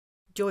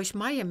Joyce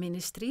Meyer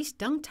Ministries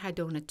dankt haar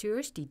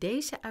donateurs die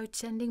deze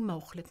uitzending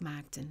mogelijk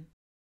maakten.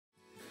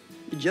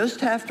 You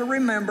just have to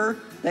remember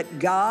that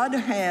God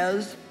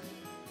has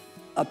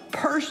a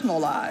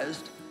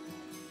personalized,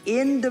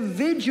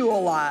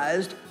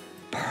 individualized,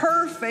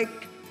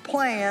 perfect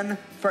plan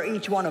for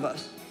each one of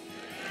us.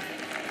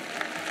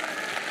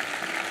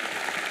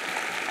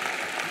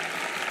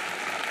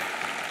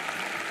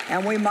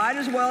 And we might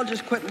as well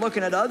just quit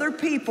looking at other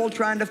people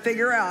trying to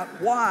figure out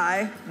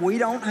why we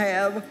don't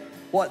have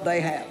what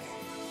they have.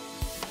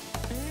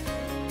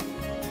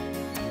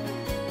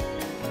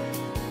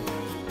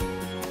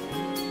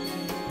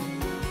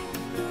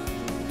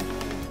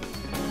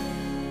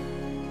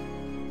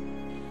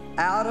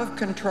 Out of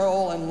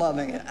control and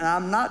loving it. And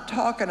I'm not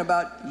talking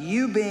about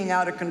you being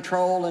out of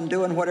control and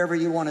doing whatever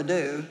you want to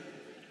do.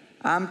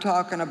 I'm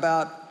talking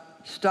about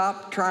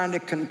stop trying to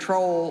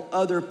control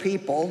other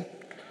people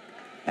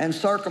and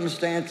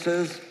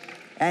circumstances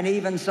and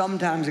even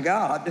sometimes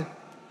God,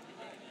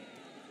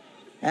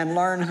 and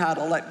learn how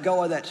to let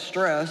go of that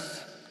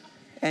stress,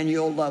 and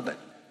you'll love it.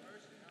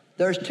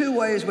 There's two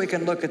ways we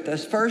can look at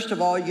this. First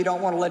of all, you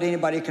don't want to let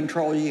anybody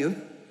control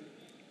you.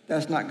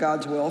 That's not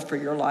God's will for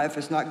your life.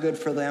 It's not good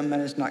for them,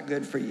 and it's not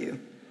good for you.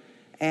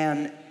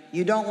 And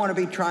you don't want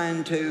to be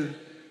trying to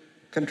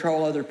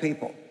control other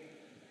people.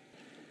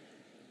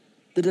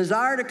 The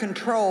desire to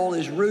control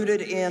is rooted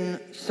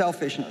in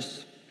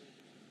selfishness.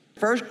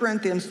 1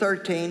 Corinthians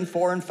 13,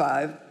 4 and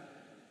 5.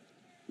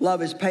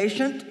 Love is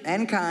patient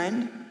and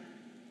kind.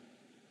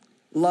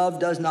 Love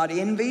does not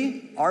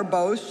envy or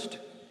boast.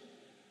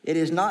 It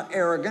is not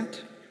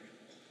arrogant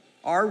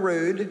or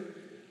rude.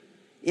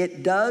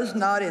 It does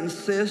not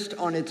insist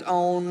on its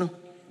own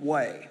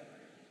way.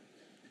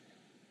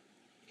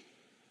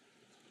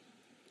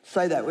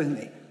 Say that with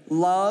me.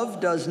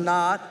 Love does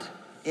not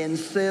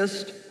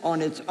insist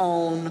on its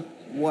own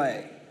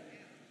way.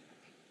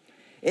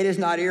 It is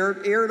not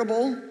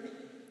irritable,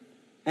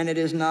 and it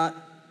is not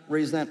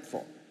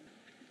resentful.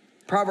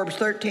 Proverbs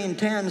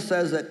 13:10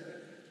 says that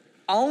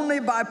only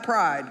by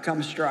pride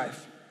comes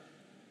strife.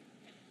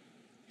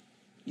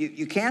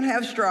 You can't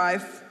have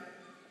strife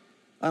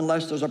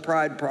unless there's a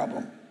pride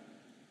problem.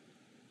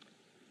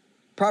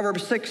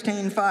 Proverbs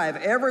 16:5,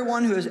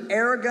 everyone who is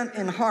arrogant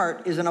in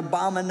heart is an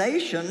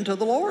abomination to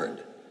the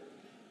Lord.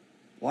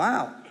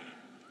 Wow.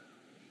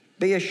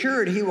 Be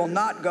assured he will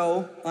not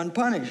go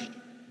unpunished.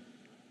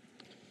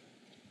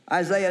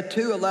 Isaiah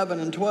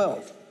 2:11 and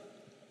 12.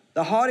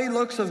 The haughty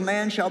looks of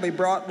man shall be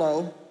brought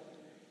low,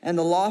 and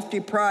the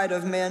lofty pride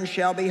of men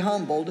shall be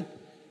humbled,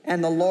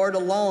 and the Lord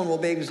alone will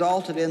be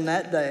exalted in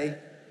that day.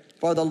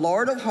 For the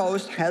Lord of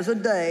hosts has a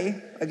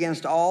day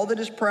against all that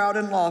is proud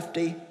and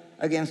lofty,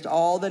 against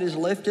all that is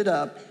lifted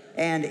up,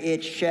 and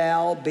it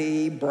shall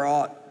be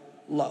brought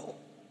low.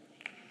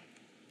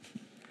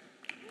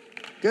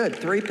 Good,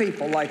 3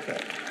 people like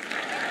that.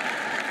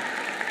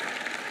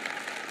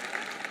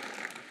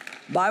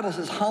 The Bible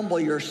says, humble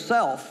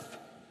yourself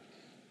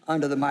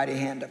under the mighty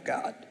hand of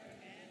God,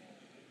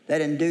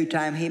 that in due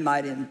time he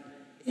might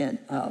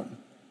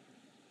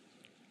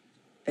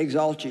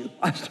exalt you.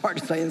 I started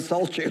to say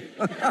insult you.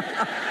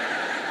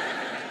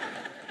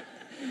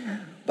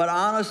 But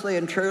honestly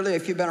and truly,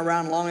 if you've been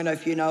around long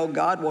enough, you know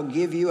God will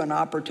give you an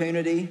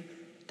opportunity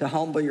to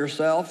humble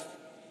yourself.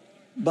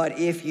 But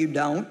if you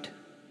don't,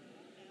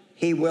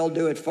 he will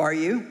do it for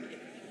you,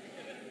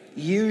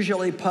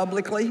 usually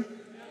publicly,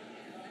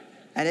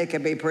 and it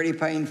can be pretty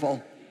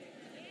painful.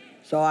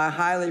 So I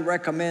highly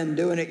recommend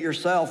doing it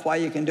yourself while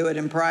you can do it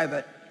in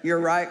private. You're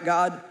right,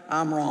 God,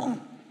 I'm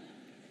wrong.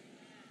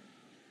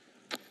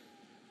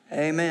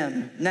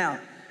 Amen. Now,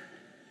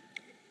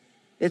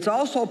 it's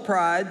also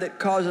pride that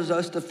causes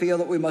us to feel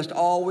that we must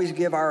always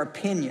give our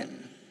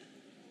opinion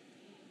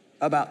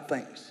about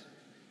things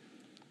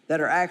that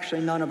are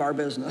actually none of our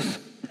business.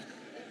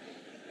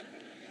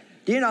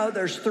 Do you know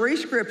there's 3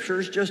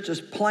 scriptures, just as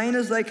plain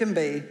as they can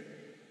be,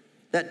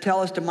 that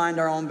tell us to mind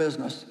our own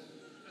business?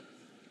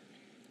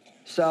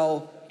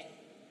 So,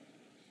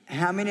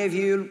 how many of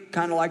you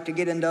kind of like to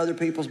get into other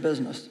people's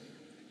business?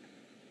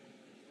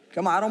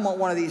 Come on, I don't want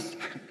one of these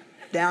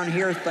down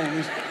here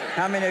things.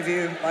 How many of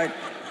you like,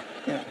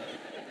 you know?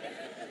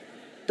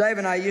 Dave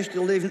and I used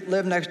to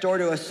live next door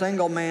to a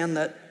single man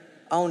that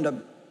owned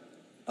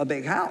a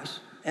big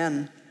house.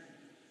 And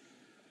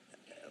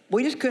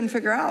we just couldn't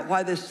figure out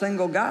why this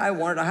single guy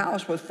wanted a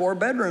house with 4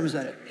 bedrooms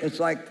in it. It's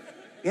like,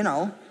 you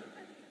know,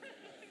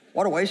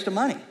 what a waste of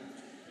money.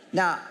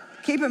 Now,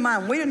 keep in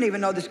mind, we didn't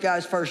even know this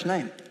guy's first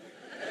name.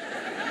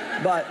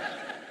 But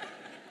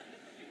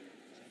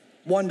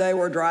one day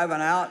we're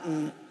driving out,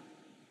 and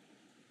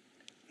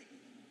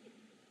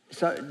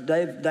so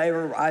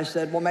I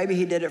said, well, maybe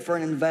he did it for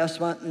an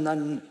investment. And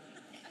then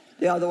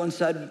the other one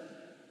said,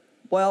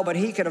 well, but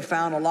he could have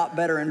found a lot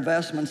better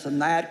investments than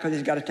that because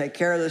he's got to take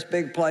care of this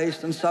big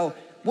place. And so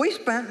we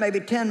spent maybe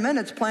 10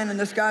 minutes planning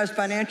this guy's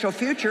financial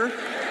future,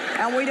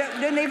 and we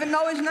didn't even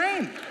know his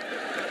name.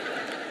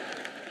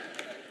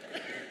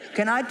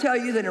 Can I tell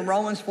you that in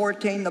Romans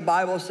 14, the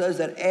Bible says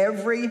that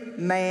every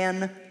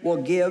man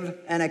will give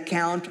an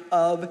account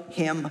of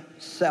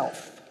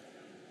himself.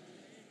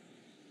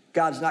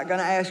 God's not going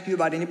to ask you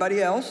about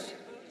anybody else.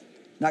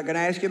 Not going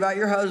to ask you about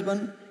your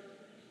husband.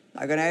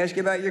 Not going to ask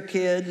you about your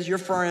kids, your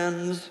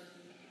friends.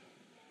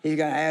 He's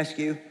going to ask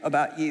you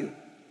about you.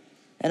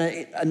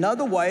 And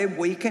another way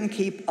we can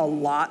keep a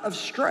lot of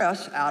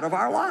stress out of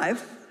our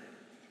life.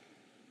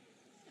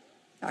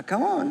 Now,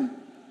 come on.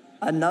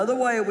 Another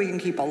way we can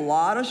keep a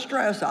lot of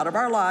stress out of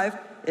our life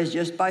is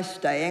just by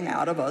staying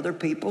out of other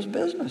people's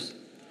business.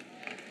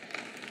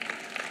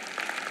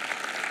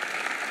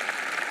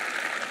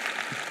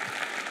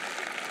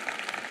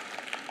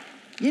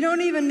 You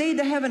don't even need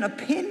to have an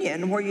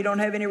opinion where you don't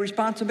have any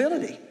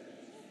responsibility.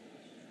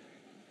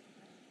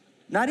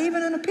 Not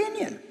even an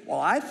opinion. Well,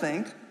 I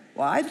think.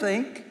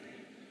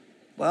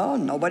 Well,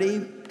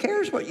 nobody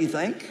cares what you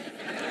think.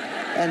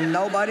 And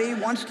nobody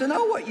wants to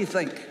know what you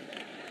think.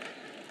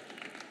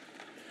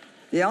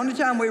 The only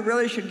time we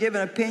really should give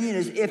an opinion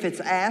is if it's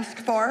asked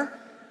for.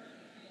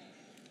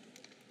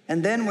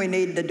 And then we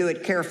need to do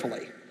it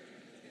carefully.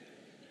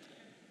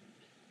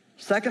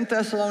 2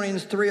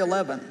 Thessalonians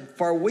 3:11,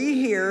 for we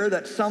hear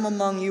that some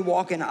among you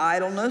walk in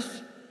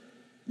idleness,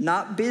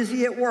 not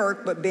busy at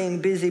work, but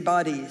being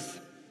busybodies.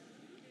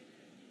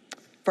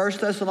 1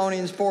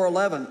 Thessalonians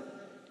 4:11,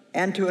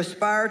 and to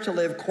aspire to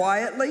live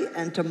quietly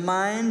and to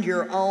mind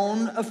your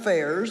own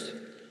affairs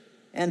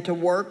and to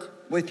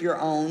work with your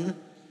own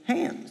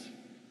hands.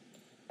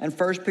 And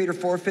 1 Peter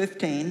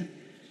 4:15,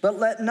 but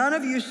let none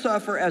of you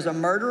suffer as a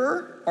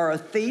murderer or a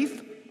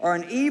thief or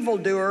an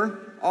evildoer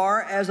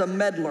or as a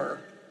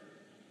meddler.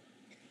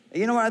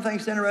 You know what I think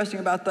is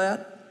interesting about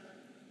that?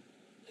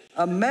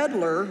 A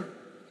meddler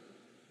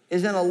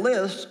is in a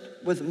list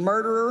with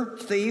murderer,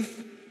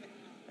 thief,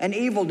 and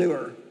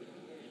evildoer.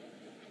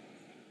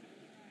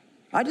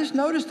 I just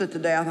noticed it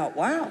today. I thought,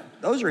 wow,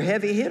 those are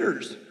heavy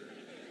hitters.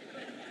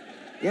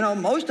 You know,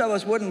 most of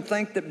us wouldn't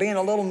think that being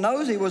a little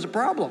nosy was a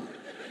problem.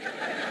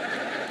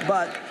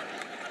 But,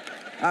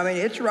 I mean,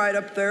 it's right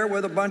up there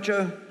with a bunch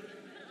of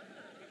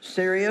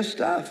serious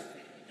stuff.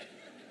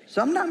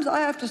 Sometimes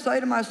I have to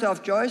say to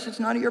myself, Joyce, it's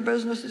none of your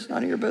business, it's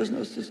none of your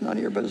business, it's none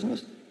of your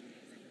business.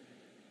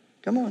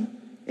 Come on.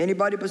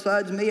 Anybody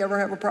besides me ever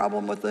have a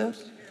problem with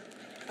this?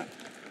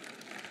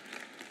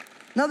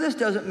 Now, this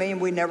doesn't mean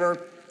we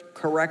never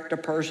correct a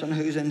person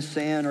who's in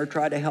sin or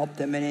try to help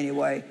them in any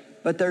way.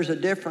 But there's a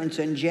difference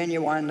in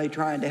genuinely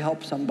trying to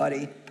help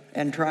somebody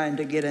and trying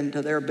to get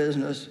into their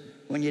business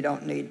when you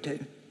don't need to.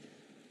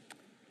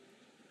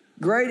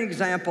 Great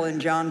example in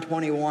John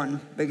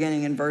 21,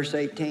 beginning in verse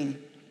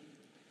 18.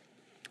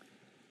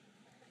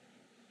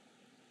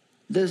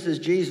 This is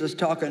Jesus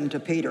talking to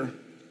Peter.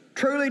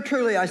 Truly,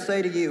 truly, I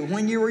say to you,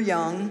 when you were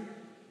young,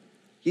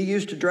 you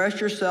used to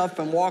dress yourself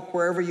and walk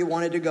wherever you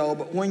wanted to go.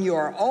 But when you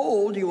are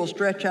old, you will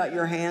stretch out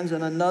your hands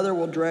and another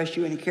will dress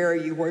you and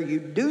carry you where you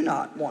do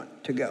not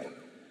want to go.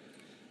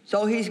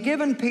 So he's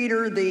given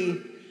Peter the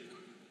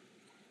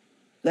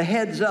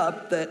heads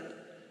up that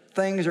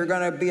things are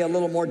going to be a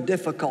little more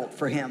difficult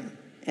for him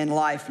in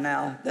life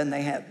now than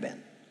they have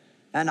been.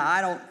 And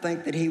I don't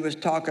think that he was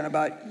talking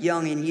about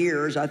young in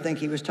years. I think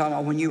he was talking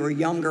about when you were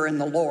younger in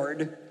the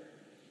Lord.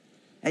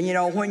 And you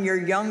know, when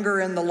you're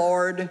younger in the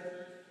Lord,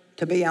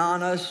 to be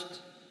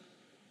honest,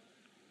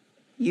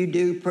 you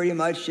do pretty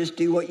much just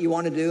do what you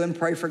want to do and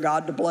pray for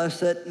God to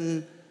bless it.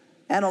 And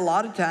a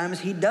lot of times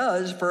he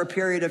does for a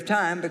period of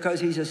time because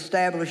he's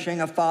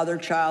establishing a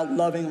father-child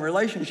loving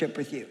relationship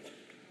with you.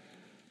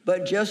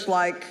 But just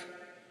like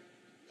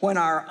when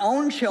our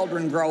own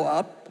children grow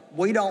up,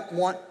 we don't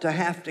want to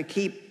have to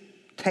keep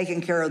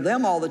taking care of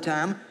them all the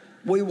time.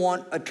 We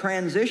want a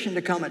transition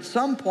to come at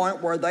some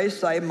point where they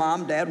say,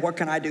 Mom, Dad, what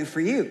can I do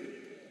for you?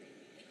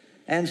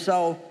 And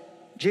so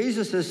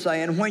Jesus is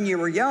saying, when you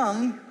were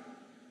young,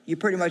 you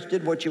pretty much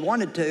did what you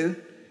wanted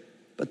to,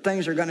 but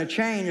things are going to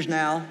change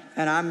now,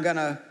 and I'm going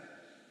to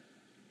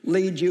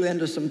lead you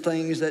into some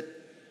things that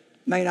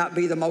may not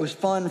be the most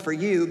fun for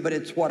you, but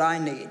it's what I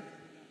need.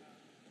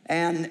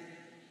 And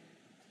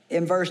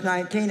in verse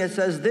 19, it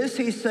says, this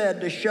he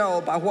said to show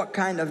by what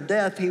kind of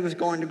death he was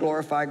going to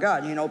glorify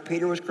God. You know,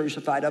 Peter was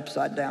crucified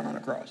upside down on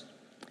a cross.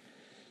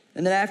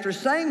 And then after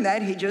saying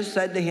that, he just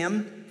said to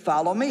him,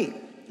 follow me.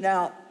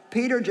 Now,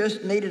 Peter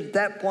just needed at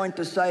that point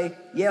to say,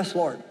 yes,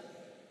 Lord.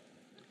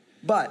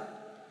 But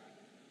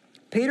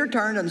Peter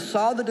turned and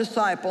saw the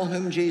disciple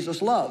whom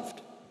Jesus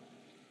loved.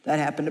 That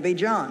happened to be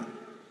John.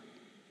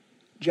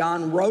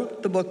 John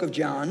wrote the book of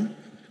John,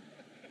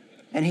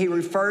 and he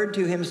referred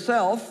to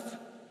himself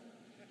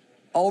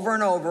over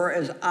and over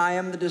as, I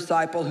am the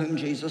disciple whom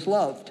Jesus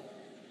loved.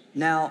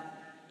 Now,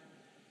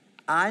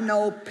 I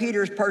know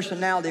Peter's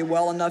personality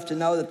well enough to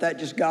know that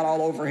just got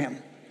all over him.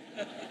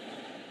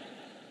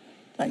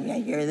 Like, yeah,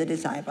 you're the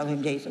disciple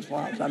whom Jesus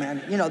loves. I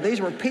mean, you know,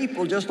 these were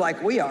people just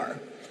like we are.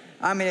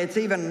 I mean, it's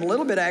even a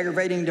little bit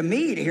aggravating to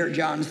me to hear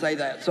John say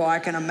that. So I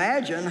can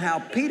imagine how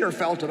Peter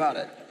felt about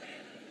it.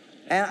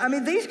 And I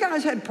mean, these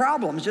guys had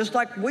problems just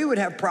like we would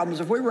have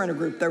problems if we were in a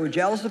group. They were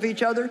jealous of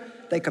each other.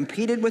 They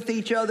competed with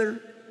each other.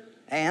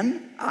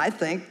 And I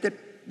think that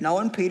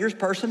knowing Peter's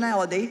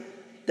personality,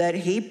 that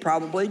he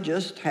probably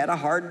just had a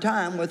hard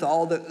time with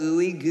all the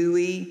ooey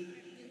gooey,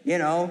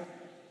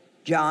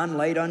 John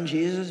laid on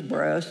Jesus'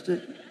 breast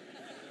at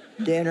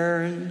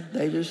dinner, and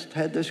they just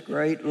had this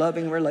great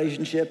loving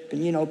relationship.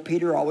 And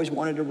Peter always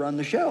wanted to run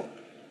the show.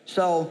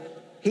 So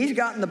he's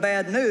gotten the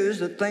bad news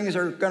that things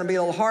are going to be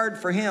a little hard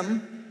for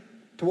him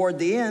toward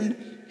the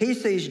end. He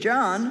sees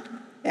John,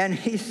 and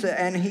he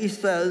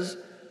says,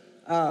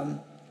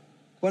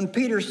 when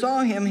Peter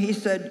saw him, he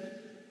said,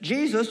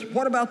 Jesus,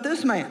 what about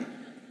this man?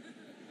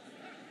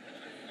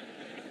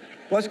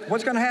 What's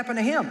going to happen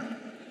to him?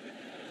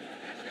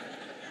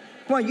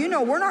 Well,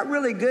 we're not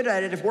really good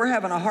at it if we're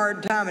having a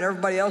hard time and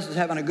everybody else is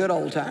having a good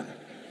old time.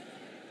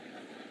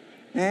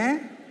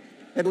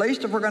 At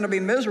least if we're going to be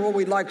miserable,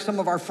 we'd like some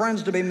of our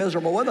friends to be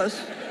miserable with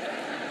us.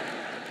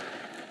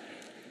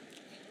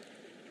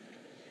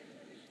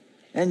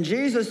 And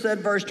Jesus said,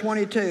 verse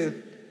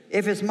 22,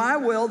 if it's my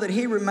will that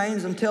he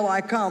remains until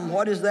I come,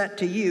 what is that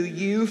to you?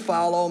 You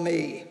follow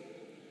me.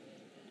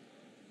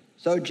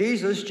 So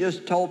Jesus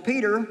just told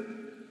Peter,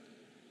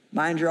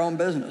 mind your own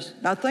business.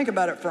 Now think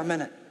about it for a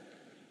minute.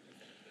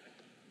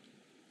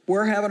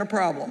 We're having a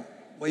problem.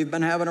 We've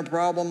been having a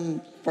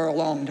problem for a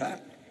long time.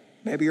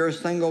 Maybe you're a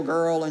single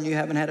girl and you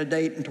haven't had a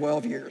date in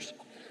 12 years.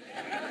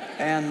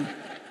 And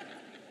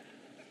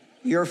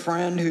your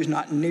friend, who's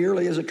not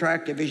nearly as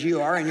attractive as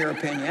you are, in your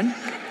opinion,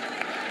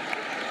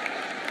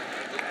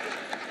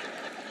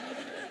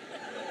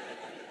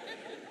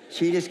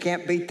 she just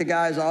can't beat the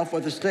guys off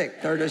with a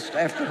stick. They're just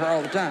after her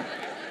all the time.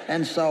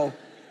 And so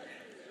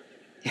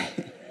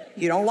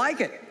you don't like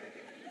it.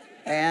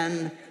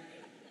 And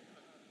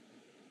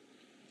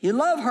you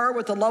love her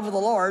with the love of the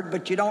Lord,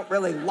 but you don't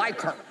really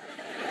like her.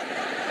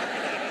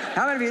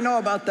 How many of you know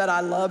about that?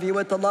 I love you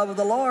with the love of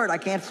the Lord. I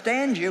can't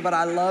stand you, but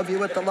I love you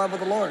with the love of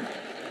the Lord.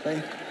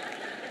 See?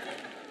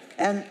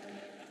 And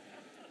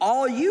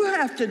all you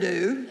have to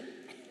do,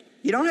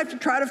 you don't have to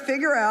try to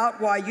figure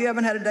out why you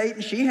haven't had a date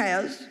and she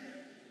has.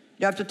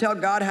 You have to tell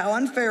God how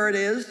unfair it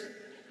is.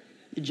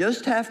 You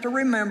just have to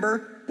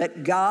remember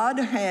that God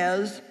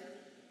has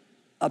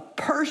a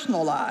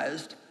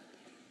personalized,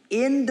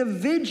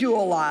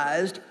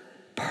 individualized,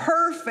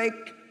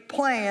 perfect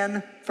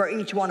plan for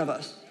each one of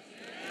us.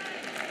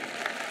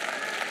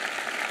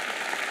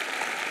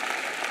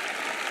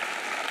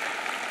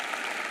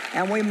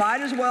 And we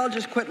might as well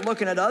just quit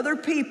looking at other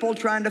people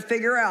trying to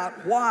figure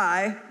out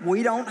why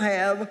we don't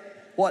have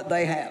what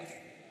they have.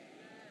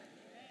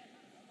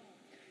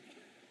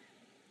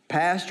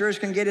 Pastors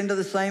can get into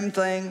the same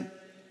thing.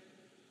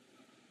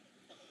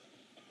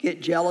 Get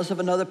jealous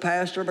of another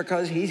pastor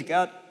because he's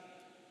got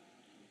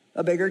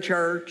a bigger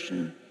church,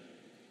 and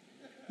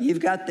you've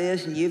got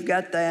this and you've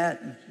got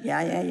that.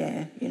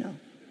 Yeah.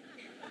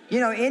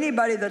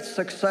 Anybody that's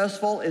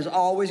successful is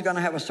always going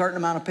to have a certain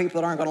amount of people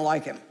that aren't going to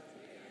like him.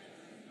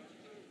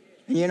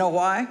 And you know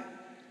why?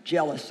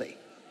 Jealousy.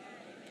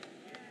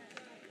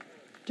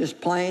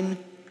 Just plain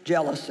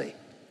jealousy.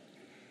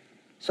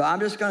 So I'm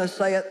just going to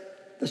say it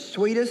the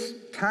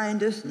sweetest,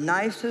 kindest,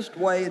 nicest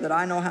way that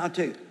I know how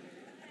to.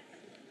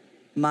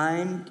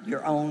 Mind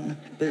your own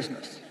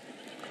business.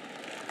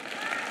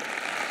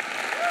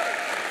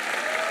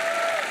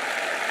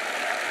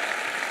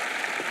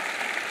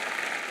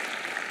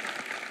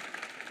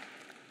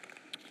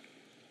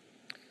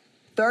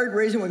 Third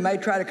reason we may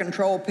try to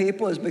control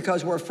people is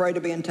because we're afraid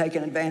of being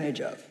taken advantage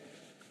of.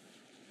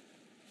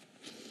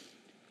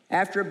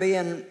 After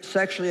being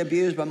sexually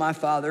abused by my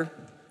father,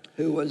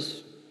 who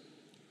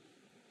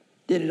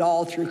did it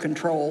all through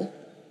control,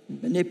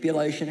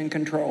 manipulation and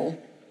control.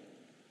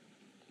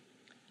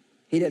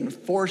 He didn't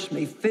force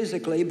me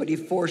physically, but he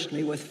forced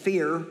me with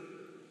fear.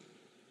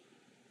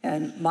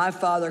 And my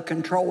father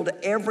controlled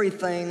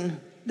everything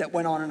that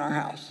went on in our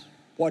house.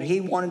 What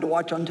he wanted to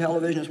watch on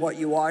television is what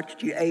you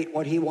watched. You ate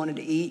what he wanted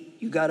to eat.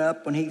 You got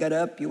up when he got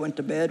up. You went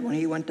to bed when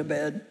he went to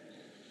bed.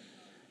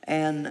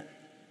 And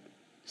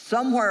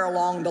somewhere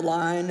along the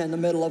line, in the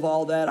middle of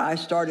all that, I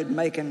started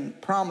making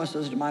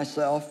promises to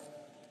myself.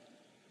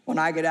 When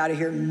I get out of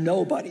here,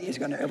 nobody is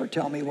going to ever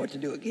tell me what to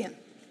do again.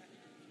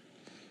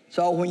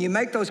 So when you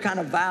make those kind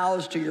of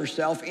vows to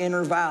yourself,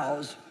 inner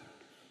vows,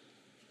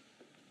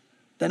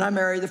 then I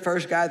married the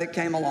first guy that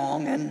came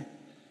along, and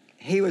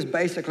he was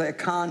basically a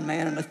con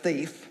man and a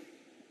thief.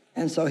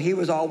 And so he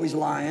was always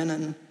lying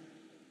and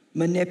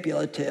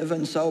manipulative.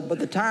 And so by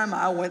the time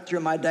I went through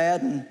my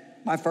dad and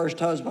my first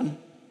husband,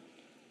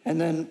 and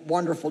then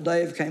wonderful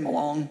Dave came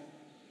along,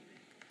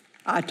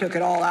 I took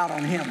it all out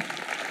on him.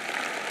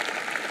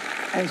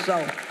 And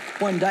so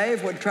when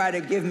Dave would try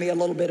to give me a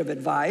little bit of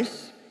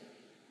advice,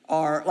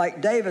 or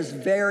like Dave is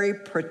very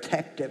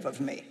protective of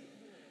me.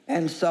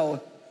 And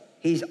so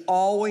he's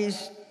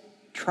always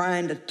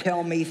trying to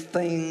tell me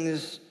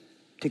things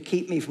to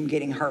keep me from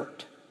getting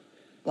hurt.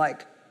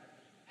 Like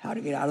how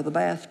to get out of the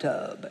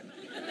bathtub.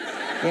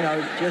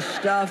 And, just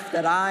stuff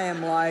that I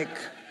am like,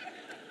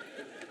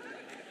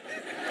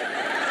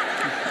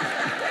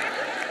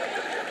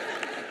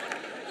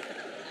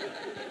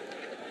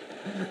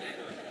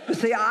 but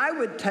see, I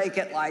would take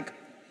it like,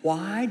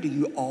 why do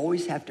you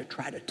always have to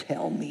try to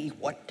tell me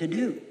what to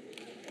do?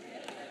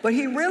 But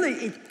he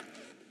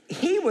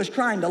was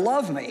trying to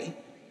love me,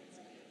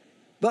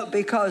 but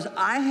because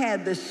I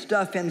had this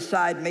stuff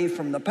inside me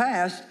from the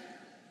past,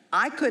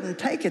 I couldn't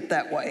take it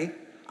that way.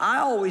 I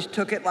always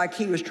took it like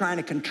he was trying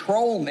to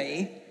control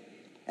me,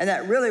 and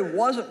that really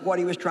wasn't what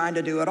he was trying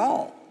to do at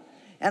all.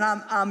 And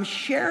I'm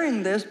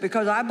sharing this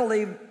because I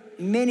believe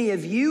many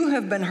of you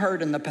have been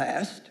hurt in the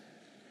past,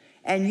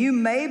 and you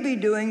may be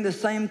doing the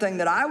same thing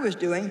that I was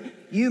doing.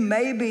 You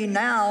may be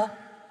now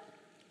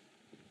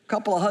a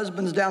couple of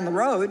husbands down the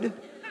road,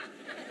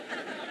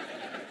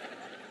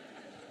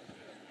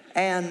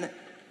 and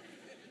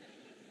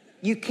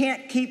you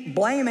can't keep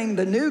blaming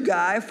the new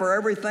guy for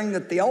everything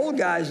that the old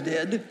guys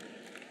did.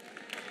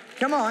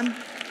 Come on.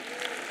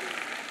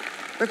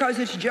 Because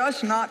it's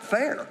just not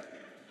fair.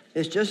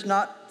 It's just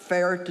not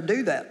fair to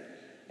do that.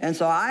 And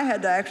so I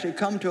had to actually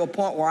come to a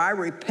point where I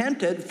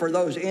repented for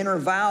those inner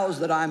vows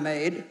that I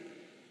made.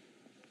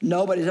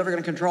 Nobody's ever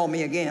going to control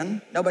me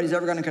again. Nobody's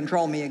ever going to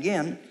control me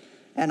again.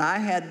 And I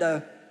had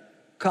to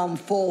come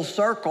full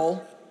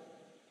circle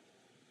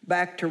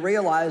back to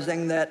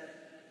realizing that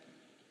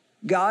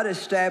God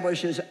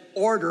establishes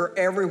order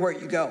everywhere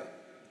you go.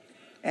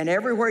 And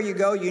everywhere you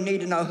go, you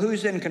need to know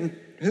who's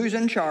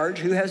in charge,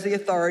 who has the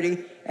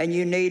authority, and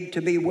you need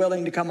to be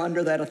willing to come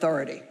under that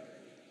authority.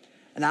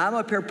 And I'm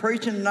up here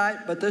preaching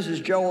tonight, but this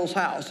is Joel's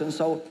house. And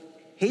so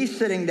he's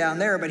sitting down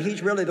there, but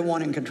he's really the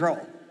one in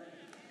control.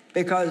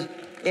 Because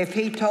if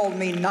he told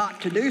me not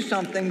to do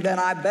something, then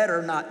I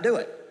better not do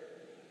it.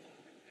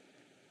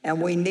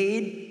 And we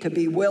need to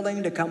be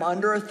willing to come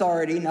under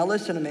authority. Now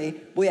listen to me.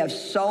 We have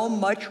so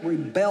much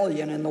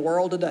rebellion in the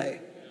world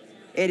today.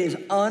 It is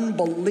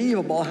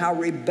unbelievable how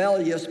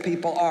rebellious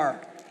people are.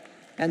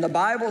 And the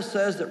Bible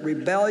says that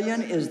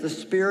rebellion is the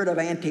spirit of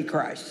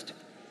Antichrist.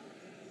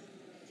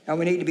 And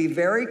we need to be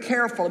very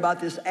careful about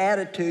this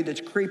attitude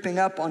that's creeping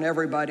up on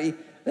everybody,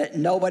 that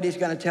nobody's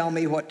going to tell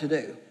me what to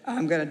do.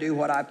 I'm going to do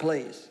what I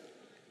please.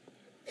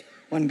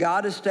 When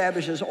God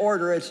establishes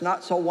order, it's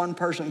not so one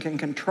person can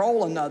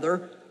control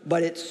another,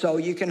 but it's so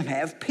you can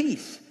have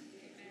peace.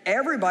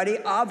 Everybody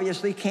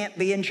obviously can't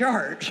be in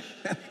charge.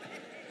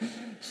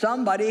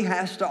 Somebody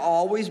has to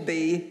always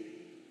be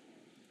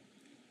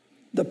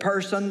the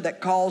person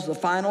that calls the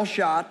final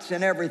shots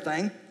in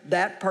everything.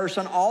 That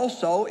person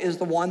also is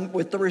the one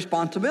with the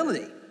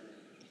responsibility.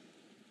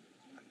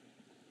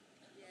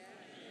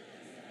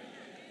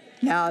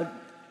 Now,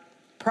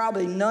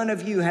 probably none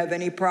of you have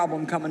any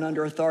problem coming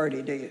under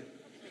authority, do you?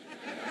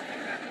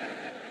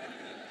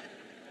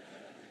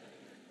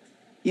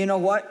 You know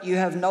what? You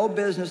have no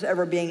business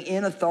ever being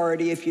in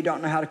authority if you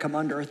don't know how to come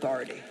under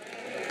authority.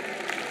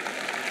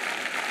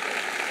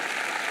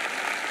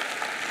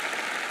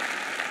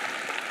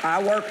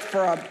 I worked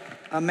for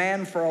a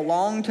man for a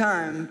long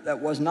time that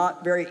was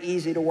not very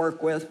easy to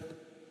work with,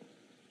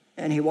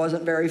 and he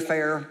wasn't very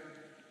fair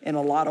in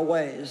a lot of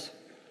ways.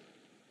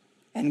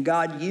 And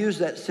God used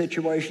that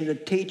situation to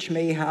teach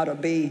me how to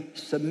be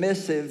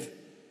submissive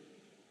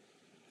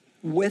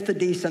with a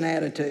decent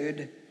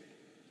attitude,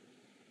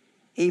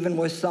 even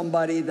with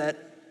somebody that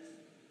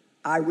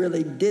I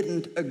really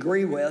didn't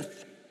agree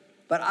with.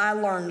 But I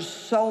learned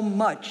so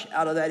much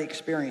out of that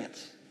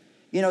experience.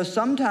 You know,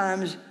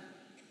 sometimes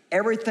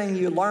everything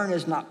you learn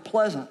is not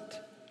pleasant.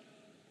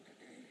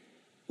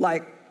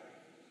 Like,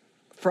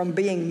 from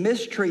being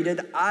mistreated,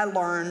 I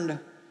learned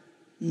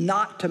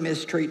not to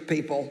mistreat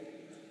people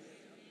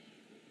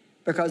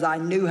because I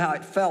knew how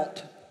it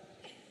felt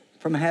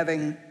from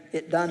having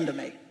it done to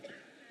me.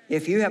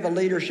 If you have a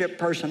leadership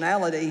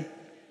personality,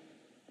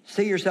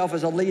 see yourself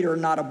as a leader,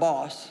 not a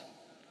boss.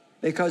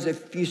 Because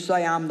if you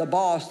say I'm the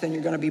boss, then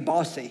you're going to be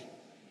bossy.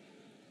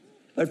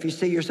 But if you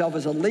see yourself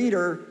as a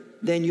leader,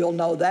 then you'll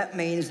know that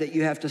means that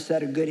you have to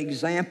set a good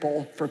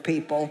example for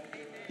people,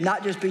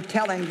 not just be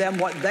telling them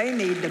what they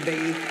need to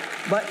be,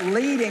 but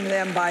leading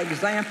them by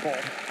example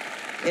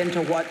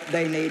into what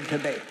they need to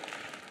be.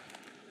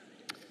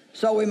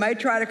 So we may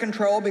try to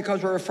control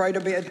because we're afraid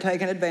of being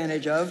taken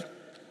advantage of.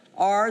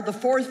 Or the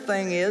fourth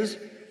thing is,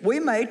 we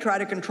may try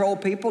to control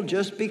people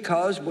just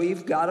because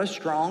we've got a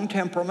strong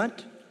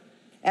temperament.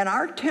 And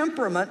our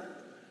temperament,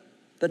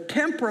 the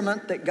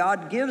temperament that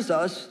God gives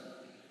us,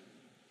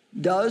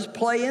 does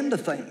play into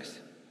things.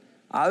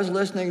 I was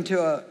listening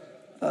to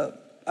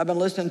I've been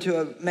listening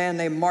to a man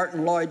named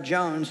Martin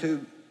Lloyd-Jones,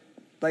 who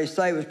they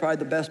say was probably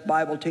the best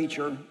Bible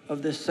teacher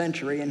of this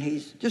century, and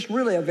he's just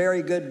really a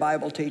very good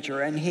Bible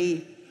teacher. And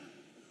he,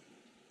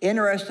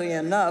 interestingly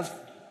enough,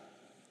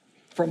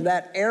 from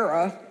that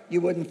era,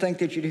 you wouldn't think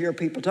that you'd hear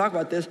people talk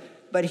about this,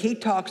 but he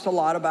talks a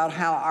lot about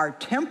how our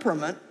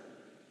temperament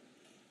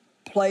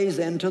plays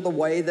into the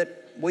way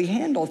that we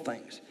handle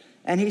things.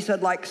 And he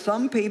said, like,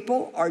 some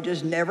people are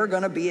just never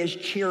going to be as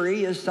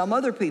cheery as some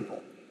other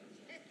people.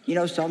 You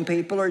know, some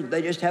people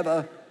they just have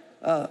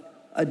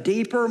a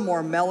deeper,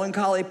 more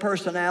melancholy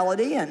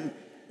personality, and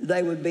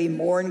they would be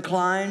more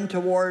inclined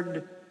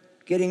toward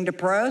getting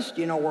depressed.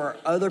 You know, where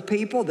other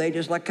people, they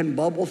just like can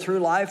bubble through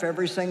life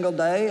every single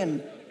day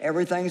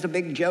everything's a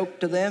big joke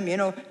to them. You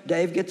know,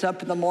 Dave gets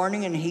up in the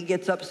morning and he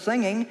gets up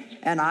singing,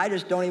 and I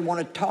just don't even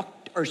want to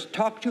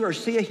talk to or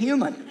see a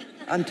human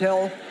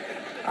until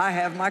I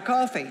have my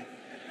coffee.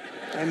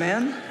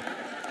 Amen?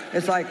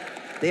 It's like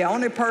the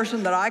only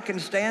person that I can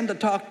stand to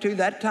talk to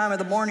that time of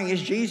the morning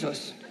is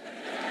Jesus.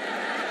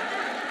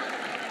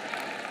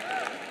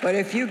 But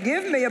if you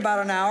give me about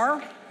an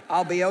hour,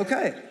 I'll be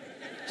okay.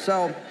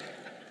 So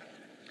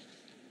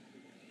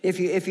if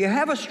you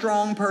have a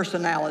strong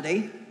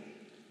personality,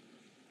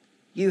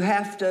 you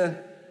have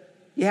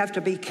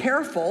to be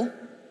careful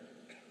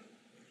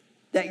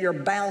that you're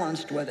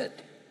balanced with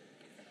it,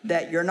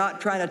 that you're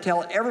not trying to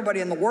tell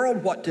everybody in the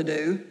world what to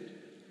do.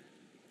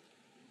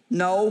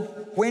 Know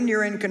when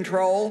you're in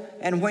control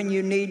and when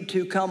you need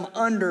to come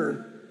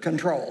under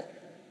control.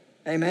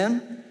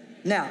 Amen?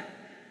 Now,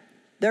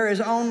 there is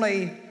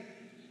only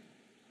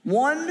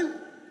one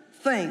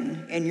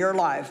thing in your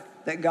life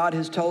that God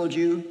has told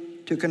you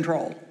to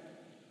control,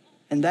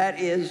 and that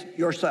is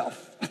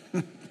yourself.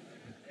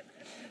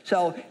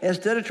 So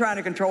instead of trying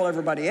to control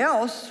everybody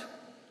else,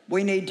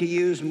 we need to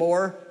use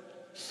more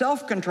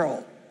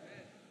self-control.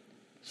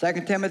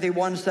 2 Timothy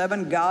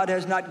 1:7, God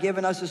has not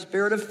given us a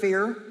spirit of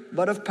fear,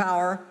 but of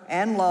power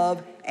and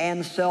love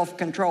and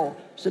self-control.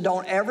 So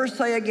don't ever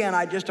say again,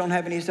 I just don't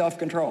have any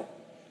self-control.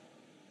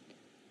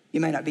 You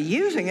may not be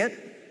using it,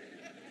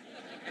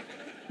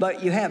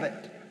 but you have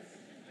it.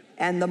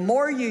 And the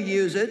more you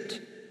use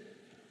it,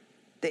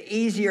 the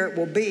easier it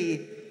will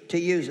be to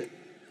use it.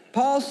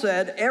 Paul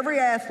said, every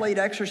athlete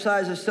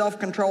exercises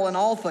self-control in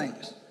all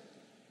things.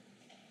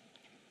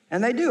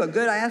 And they do. A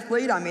good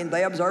athlete, I mean,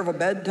 they observe a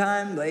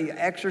bedtime, they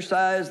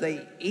exercise,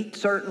 they eat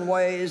certain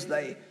ways,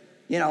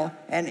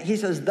 and he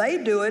says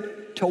they do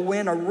it to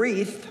win a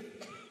wreath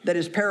that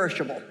is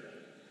perishable.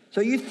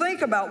 So you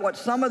think about what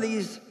some of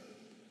these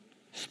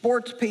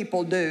sports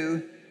people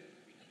do,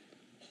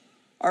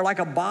 are like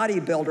a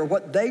bodybuilder,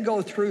 what they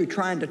go through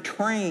trying to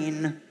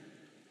train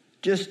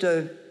just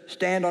to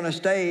stand on a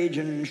stage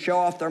and show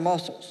off their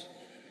muscles,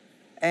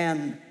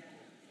 and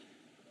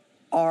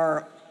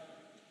are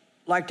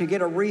like to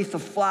get a wreath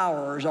of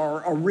flowers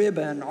or a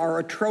ribbon or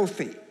a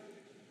trophy.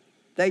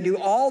 They do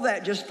all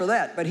that just for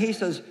that. But he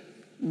says,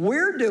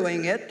 we're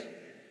doing it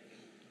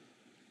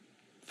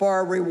for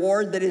a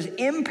reward that is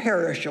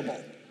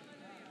imperishable.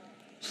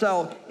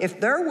 So if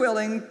they're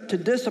willing to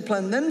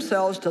discipline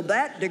themselves to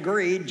that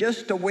degree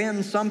just to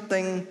win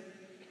something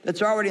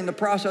that's already in the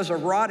process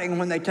of rotting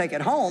when they take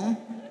it home,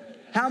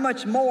 how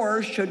much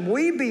more should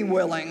we be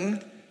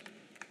willing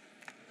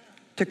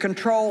to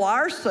control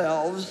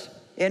ourselves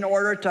in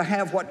order to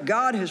have what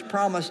God has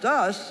promised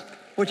us,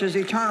 which is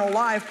eternal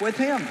life with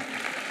Him?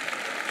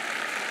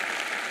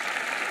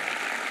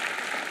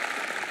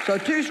 So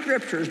two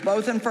scriptures,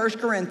 both in 1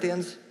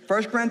 Corinthians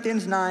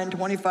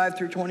 9:25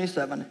 through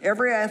 27.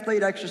 Every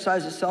athlete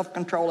exercises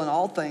self-control in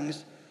all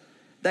things.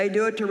 They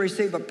do it to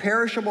receive a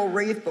perishable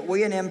wreath, but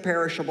we an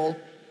imperishable.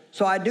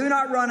 So I do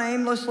not run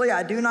aimlessly,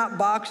 I do not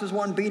box as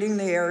one beating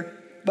the air,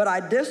 but I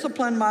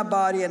discipline my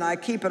body and I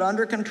keep it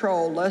under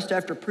control, lest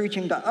after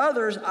preaching to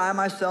others, I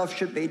myself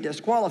should be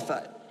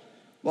disqualified.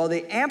 Well,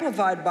 the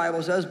Amplified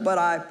Bible says, but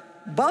I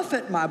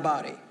buffet my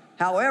body.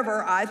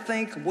 However, I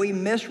think we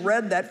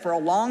misread that for a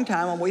long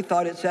time and we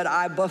thought it said,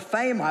 I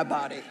buffet my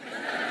body.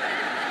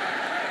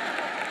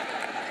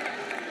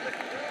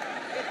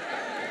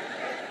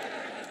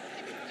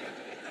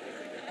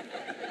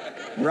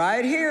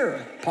 Right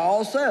here,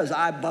 Paul says,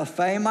 I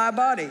buffet my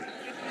body.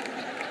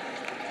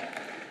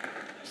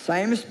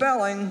 Same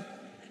spelling,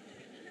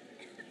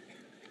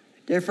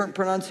 different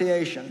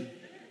pronunciation.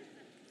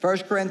 1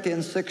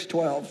 Corinthians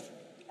 6:12.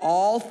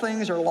 All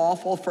things are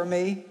lawful for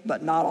me,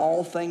 but not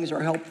all things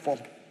are helpful.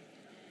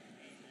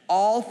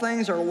 All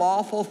things are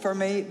lawful for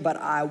me, but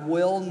I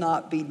will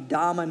not be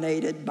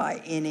dominated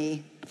by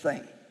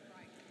anything.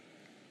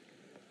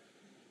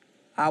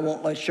 I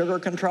won't let sugar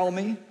control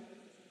me.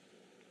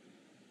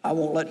 I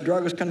won't let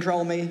drugs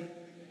control me.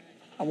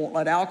 I won't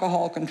let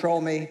alcohol control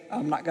me.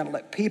 I'm not going to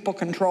let people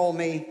control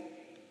me.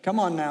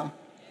 Come on now.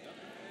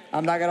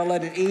 I'm not going to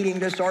let an eating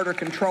disorder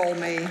control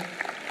me.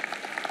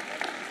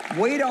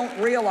 We don't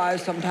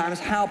realize sometimes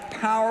how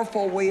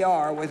powerful we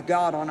are with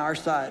God on our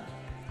side.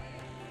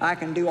 I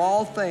can do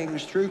all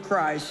things through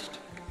Christ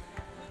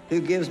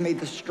who gives me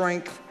the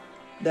strength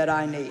that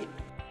I need.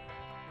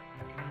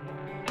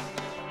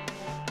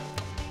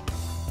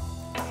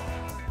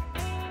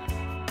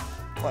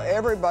 Well,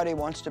 everybody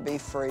wants to be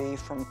free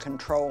from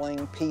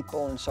controlling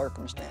people and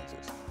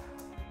circumstances.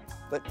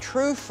 But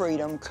true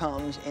freedom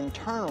comes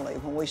internally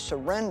when we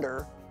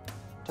surrender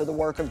to the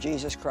work of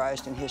Jesus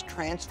Christ and His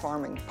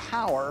transforming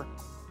power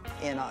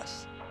in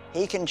us.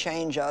 He can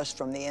change us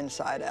from the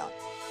inside out.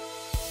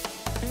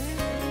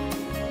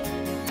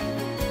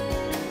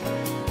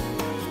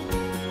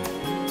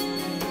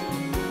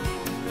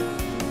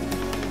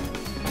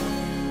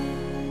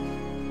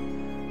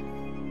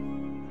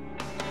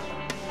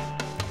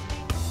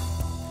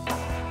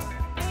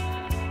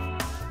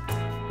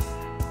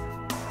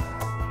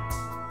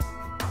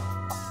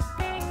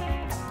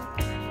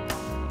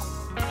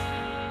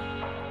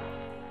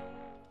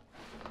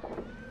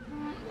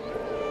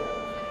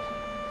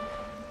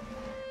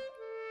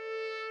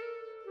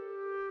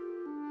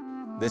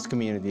 this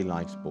community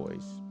likes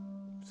boys,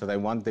 so they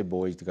want their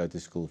boys to go to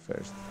school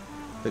first.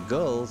 The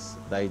girls,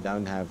 they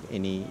don't have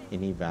any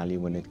value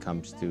when it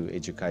comes to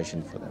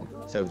education for them.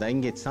 So if they can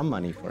get some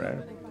money for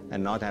her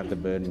and not have the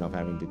burden of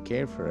having to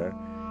care for her,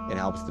 it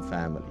helps the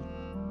family.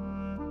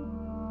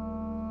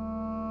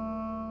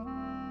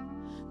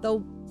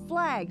 The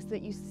flags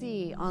that you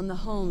see on the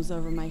homes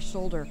over my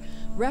shoulder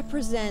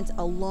represent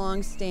a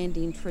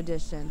long-standing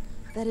tradition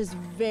that is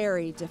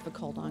very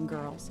difficult on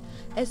girls.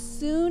 As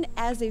soon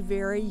as a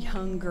very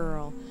young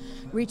girl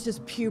reaches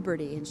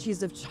puberty and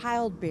she's of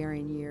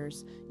childbearing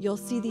years, you'll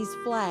see these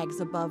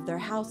flags above their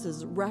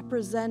houses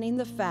representing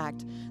the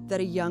fact that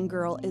a young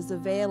girl is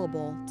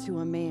available to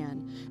a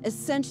man,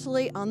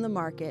 essentially on the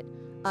market,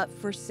 up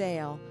for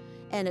sale.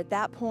 And at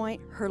that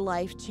point, her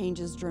life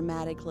changes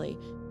dramatically.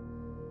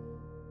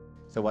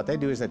 So what they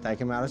do is they take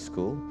them out of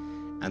school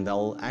and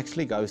they'll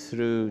actually go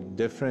through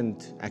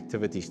different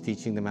activities,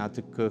 teaching them how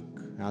to cook,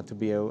 how to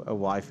be a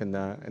wife in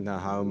the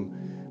home.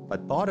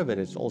 But part of it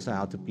is also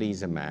how to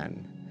please a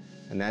man.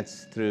 And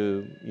that's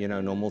through,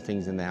 normal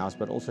things in the house,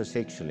 but also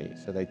sexually.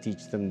 So they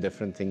teach them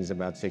different things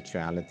about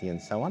sexuality and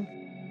so on.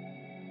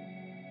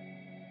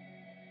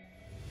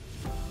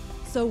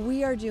 So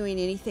we are doing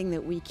anything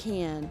that we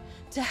can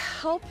to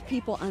help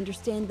people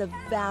understand the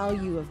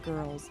value of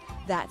girls.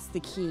 That's the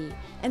key.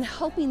 And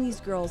helping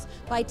these girls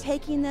by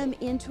taking them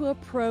into a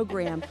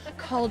program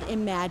called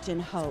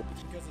Imagine Hope.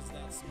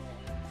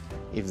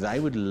 If they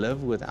would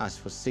live with us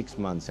for 6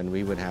 months and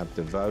we would have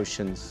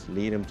devotions,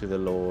 lead them to the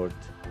Lord,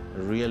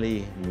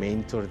 really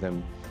mentor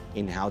them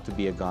in how to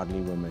be a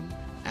godly woman,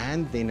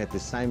 and then at the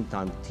same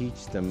time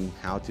teach them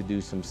how to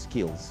do some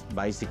skills,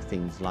 basic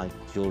things like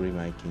jewelry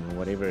making or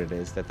whatever it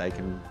is, that they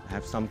can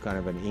have some kind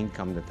of an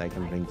income that they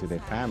can bring to their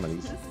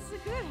families. This is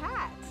a good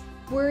hat.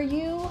 Were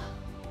you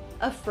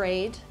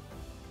afraid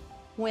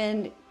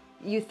when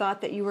you thought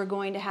that you were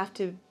going to have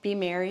to be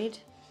married?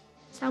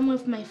 Some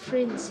of my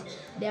friends,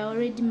 they are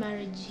already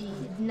married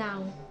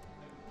now,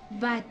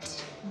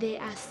 but they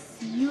are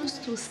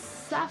used to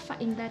suffer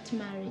in that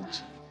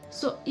marriage.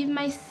 So if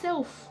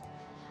myself,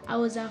 I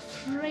was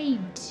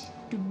afraid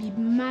to be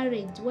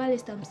married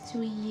whilst I'm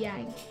still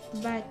young,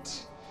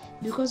 but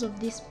because of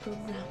this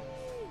program,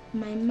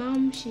 my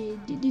mom, she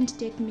didn't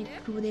take me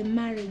to the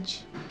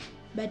marriage,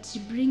 but she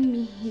bring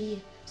me here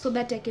so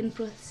that I can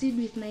proceed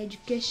with my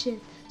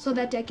education, so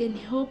that I can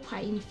help her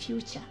in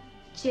future,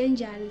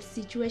 change her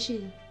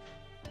situation.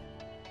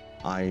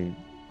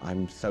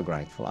 I'm so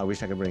grateful. I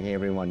wish I could bring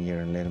everyone here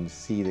and let them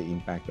see the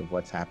impact of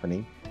what's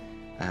happening.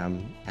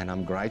 And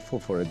I'm grateful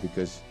for it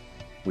because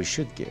we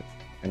should give.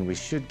 And we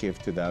should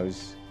give to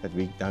those that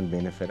we don't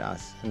benefit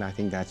us. And I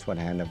think that's what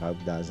Hand of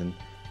Hope does, and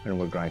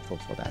we're grateful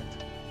for that.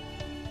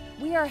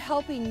 We are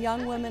helping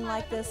young women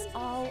like this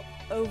all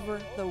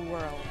over the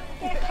world.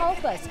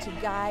 Help us to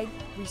guide,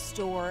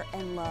 restore,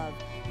 and love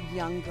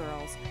young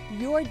girls.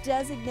 Your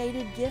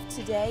designated gift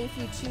today, if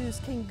you choose,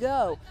 can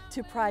go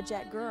to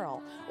Project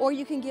Girl, or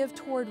you can give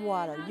toward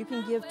water, you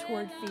can give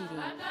toward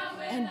feeding,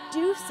 and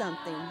do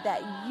something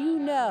that you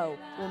know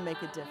will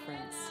make a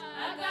difference.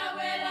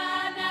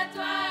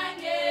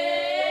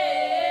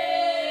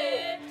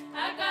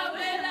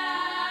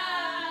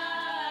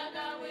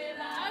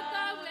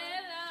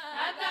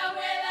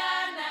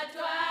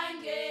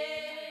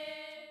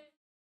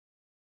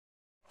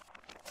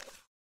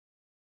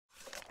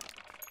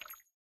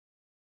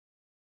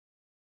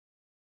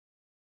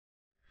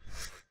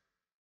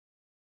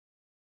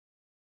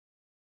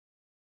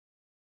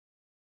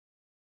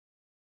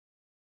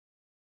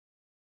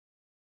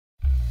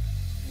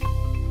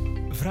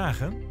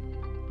 Vragen?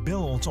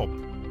 Bel ons op.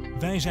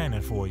 Wij zijn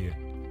er voor je.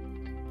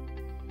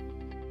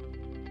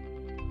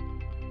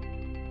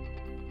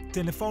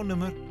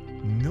 Telefoonnummer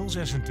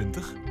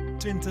 026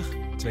 20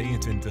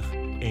 22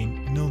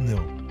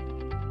 100.